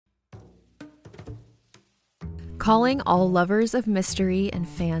Calling all lovers of mystery and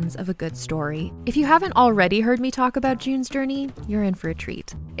fans of a good story. If you haven't already heard me talk about June's Journey, you're in for a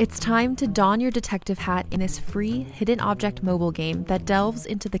treat. It's time to don your detective hat in this free hidden object mobile game that delves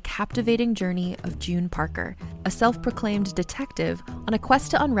into the captivating journey of June Parker, a self-proclaimed detective on a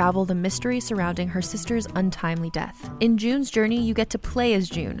quest to unravel the mystery surrounding her sister's untimely death. In June's Journey, you get to play as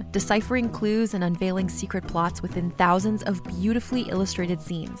June, deciphering clues and unveiling secret plots within thousands of beautifully illustrated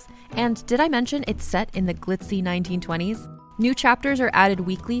scenes. And did I mention it's set in the glitzy 1920s? New chapters are added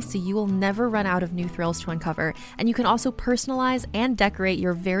weekly, so you will never run out of new thrills to uncover, and you can also personalize and decorate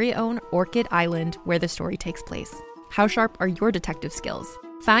your very own Orchid Island where the story takes place. How sharp are your detective skills?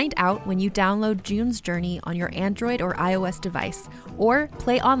 Find out when you download June's Journey on your Android or iOS device, or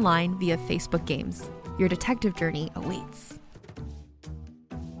play online via Facebook Games. Your detective journey awaits.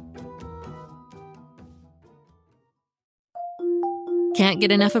 Can't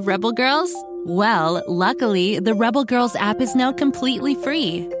get enough of Rebel Girls? Well, luckily, the Rebel Girls app is now completely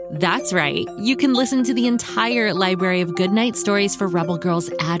free. That's right. You can listen to the entire library of goodnight stories for Rebel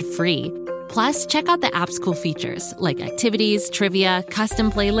Girls ad-free. Plus, check out the app's cool features like activities, trivia,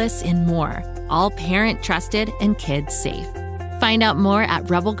 custom playlists, and more. All parent-trusted and kids-safe. Find out more at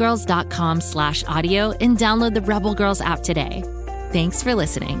rebelgirls.com/audio and download the Rebel Girls app today. Thanks for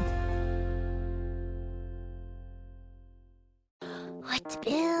listening. What to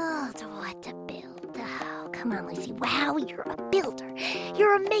build? Oh, come on, Lucy. Wow, you're a builder.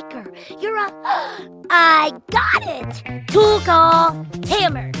 You're a maker. You're a... I got it! Tool call.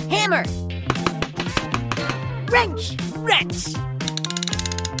 Hammer. Wrench.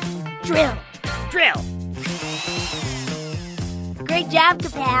 Drill. Great job,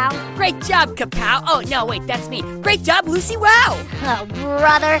 Kapow. Great job, Kapow. Oh, no, wait, that's me. Great job, Lucy. Wow. Oh,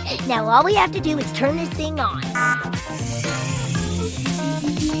 brother. Now all we have to do is turn this thing on.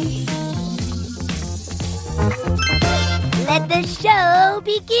 Let the show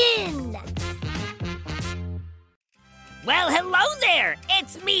begin! Well, hello there.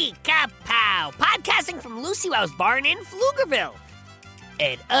 It's me, Kapow, podcasting from Lucy Wow's barn in Pflugerville.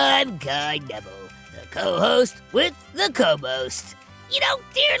 And I'm Guy Neville, the co-host with the co-most. You know,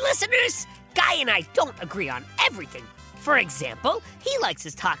 dear listeners, Guy and I don't agree on everything. For example, he likes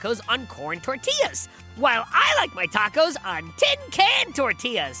his tacos on corn tortillas, while I like my tacos on tin can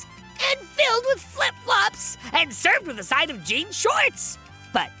tortillas. And filled with flip-flops, and served with a side of jean shorts.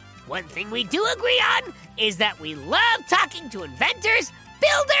 But one thing we do agree on is that we love talking to inventors,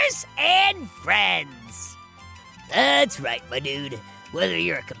 builders, and friends. That's right, my dude. Whether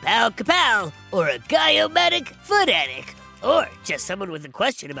you're a Kapow or a Guy-O-Matic fanatic, or just someone with a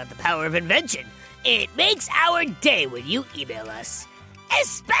question about the power of invention, it makes our day when you email us.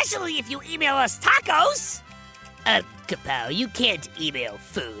 Especially if you email us tacos. Kapow, you can't email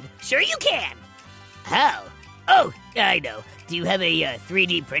food. Sure you can. How? Oh, I know. Do you have a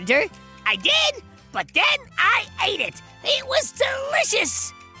 3D printer? I did, but then I ate it. It was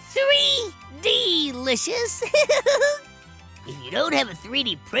delicious. 3D-licious. If you don't have a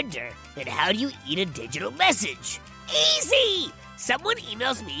 3D printer, then how do you eat a digital message? Easy! Someone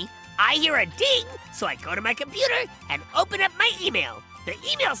emails me, I hear a ding, so I go to my computer and open up my email. The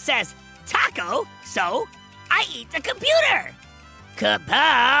email says, taco, so... I eat the computer!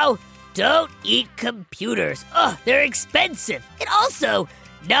 Kapow! Don't eat computers. Oh, they're expensive. And also,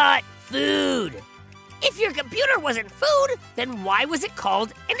 not food. If your computer wasn't food, then why was it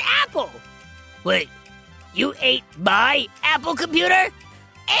called an apple? Wait, you ate my Apple computer?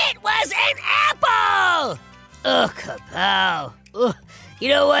 It was an apple! Oh, Kapow. Ugh. You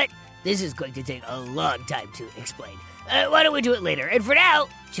know what? This is going to take a long time to explain. Why don't we do it later? And for now,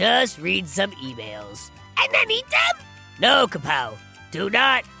 just read some emails. And then eat them? No, Kapow. Do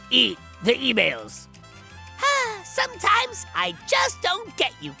not eat the emails. Sometimes I just don't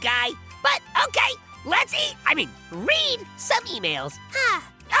get you, Guy. But okay, let's read some emails.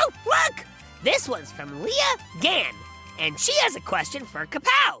 Oh, look! This one's from Leah Gann, and she has a question for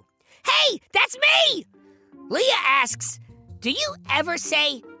Kapow. Hey, that's me! Leah asks, do you ever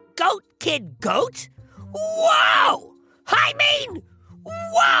say, goat kid goat? Whoa!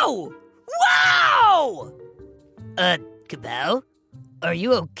 Whoa! Whoa! Kapow, are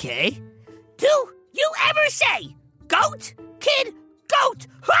you okay? Do you ever say, goat, kid, goat?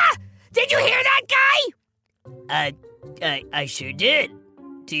 Ha! Did you hear that, Guy? I sure did.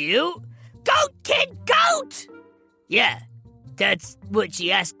 Do you? Goat, kid, goat! Yeah, that's what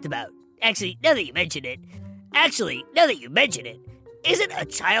she asked about. Actually, now that you mention it, isn't a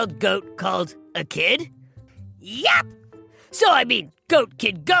child goat called a kid? Yep! So, goat,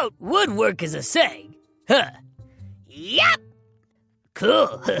 kid, goat would work as a saying. Huh. Yep!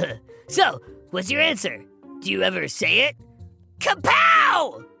 Cool. So, what's your answer? Do you ever say it?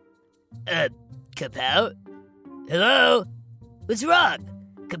 Kapow! Kapow? Hello? What's wrong?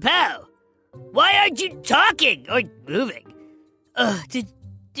 Kapow? Why aren't you talking or moving? Did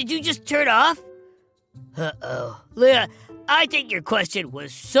you just turn off? Uh-oh. Leah, I think your question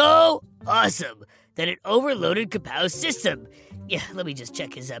was so awesome that it overloaded Kapow's system. Yeah, let me just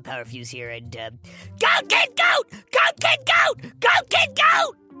check his power fuse here and, Goat Kid Goat! Goat Kid Goat! Goat Kid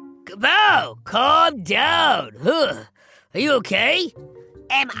Goat! Kapow, calm down. Are you okay?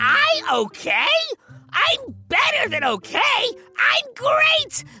 Am I okay? I'm better than okay. I'm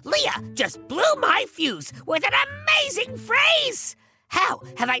great. Leah just blew my fuse with an amazing phrase. How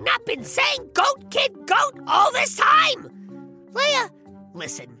have I not been saying Goat Kid Goat all this time? Leah,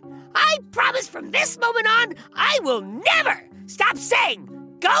 listen. I promise from this moment on, I will never stop saying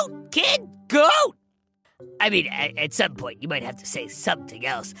Goat Kid Goat. I mean, at some point, you might have to say something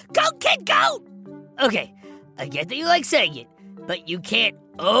else. Goat Kid Goat! Okay, I get that you like saying it, but you can't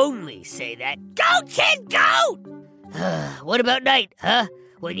only say that. Goat Kid Goat! What about night, huh?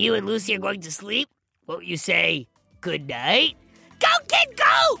 When you and Lucy are going to sleep, won't you say good night? Goat Kid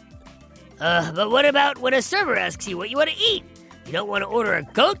Goat! But what about when a server asks you what you want to eat? You don't want to order a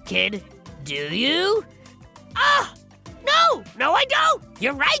Goat Kid, do you? No, I don't.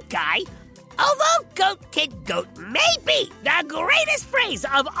 You're right, Guy. Although Goat Kid Goat may be the greatest phrase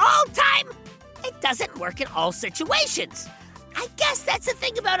of all time, it doesn't work in all situations. I guess that's the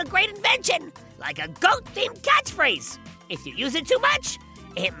thing about a great invention, like a goat-themed catchphrase. If you use it too much,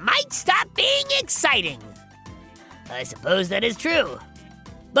 it might stop being exciting. I suppose that is true.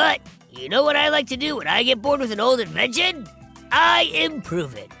 But you know what I like to do when I get bored with an old invention? I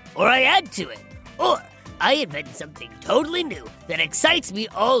improve it, or I add to it, or I invent something totally new that excites me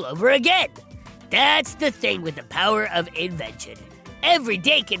all over again. That's the thing with the power of invention. Every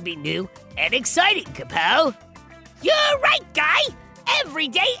day can be new and exciting, Kapow. You're right, Guy. Every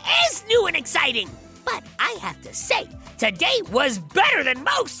day is new and exciting. But I have to say, today was better than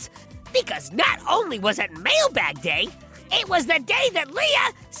most. Because not only was it Mailbag Day, it was the day that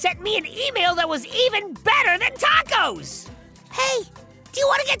Leah sent me an email that was even better than tacos. Hey, do you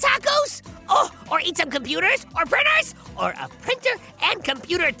want to get tacos? Oh, or eat some computers or printers? Or a printer and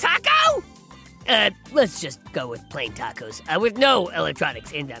computer taco? Let's just go with plain tacos, with no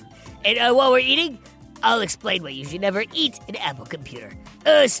electronics in them. And while we're eating, I'll explain why you should never eat an Apple computer.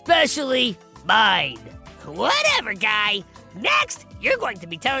 Especially mine. Whatever, Guy. Next, you're going to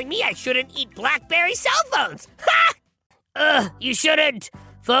be telling me I shouldn't eat BlackBerry cell phones. Ha! You shouldn't.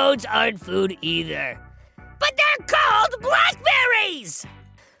 Phones aren't food either. But they're called BlackBerries!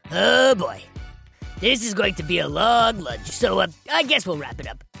 Oh boy. This is going to be a long lunch, so I guess we'll wrap it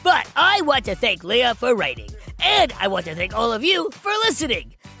up. But I want to thank Leah for writing, and I want to thank all of you for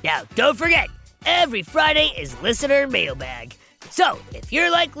listening. Now, don't forget, every Friday is Listener Mailbag. So, if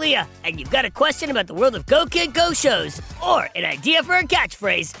you're like Leah and you've got a question about the world of Go Kid Go shows or an idea for a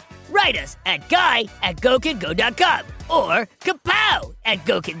catchphrase, write us at guy@gokidgo.com or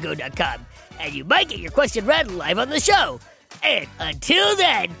kapow@gokidgo.com, and you might get your question read live on the show. And until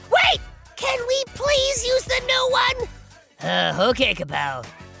then, wait! Can we please use the new one? Okay, Kapow.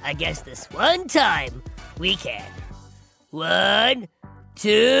 I guess this one time we can. 1,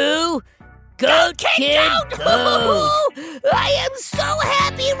 2, Goat Kid Go! I am so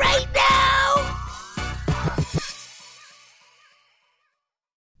happy right now!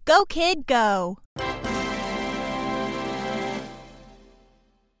 Go Kid Go!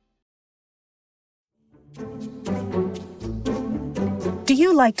 Do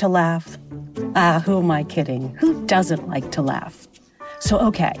you like to laugh? Who am I kidding? Who doesn't like to laugh? So,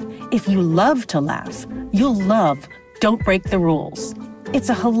 okay, if you love to laugh, you'll love Don't Break the Rules. It's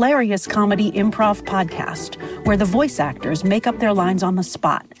a hilarious comedy improv podcast where the voice actors make up their lines on the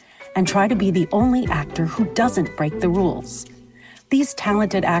spot and try to be the only actor who doesn't break the rules. These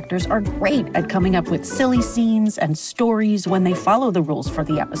talented actors are great at coming up with silly scenes and stories when they follow the rules for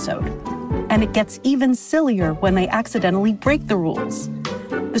the episode. And it gets even sillier when they accidentally break the rules.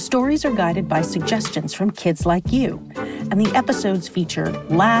 The stories are guided by suggestions from kids like you, and the episodes feature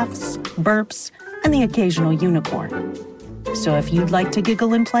laughs, burps, and the occasional unicorn. So if you'd like to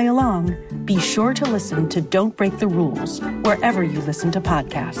giggle and play along, be sure to listen to Don't Break the Rules wherever you listen to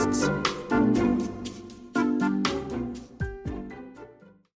podcasts.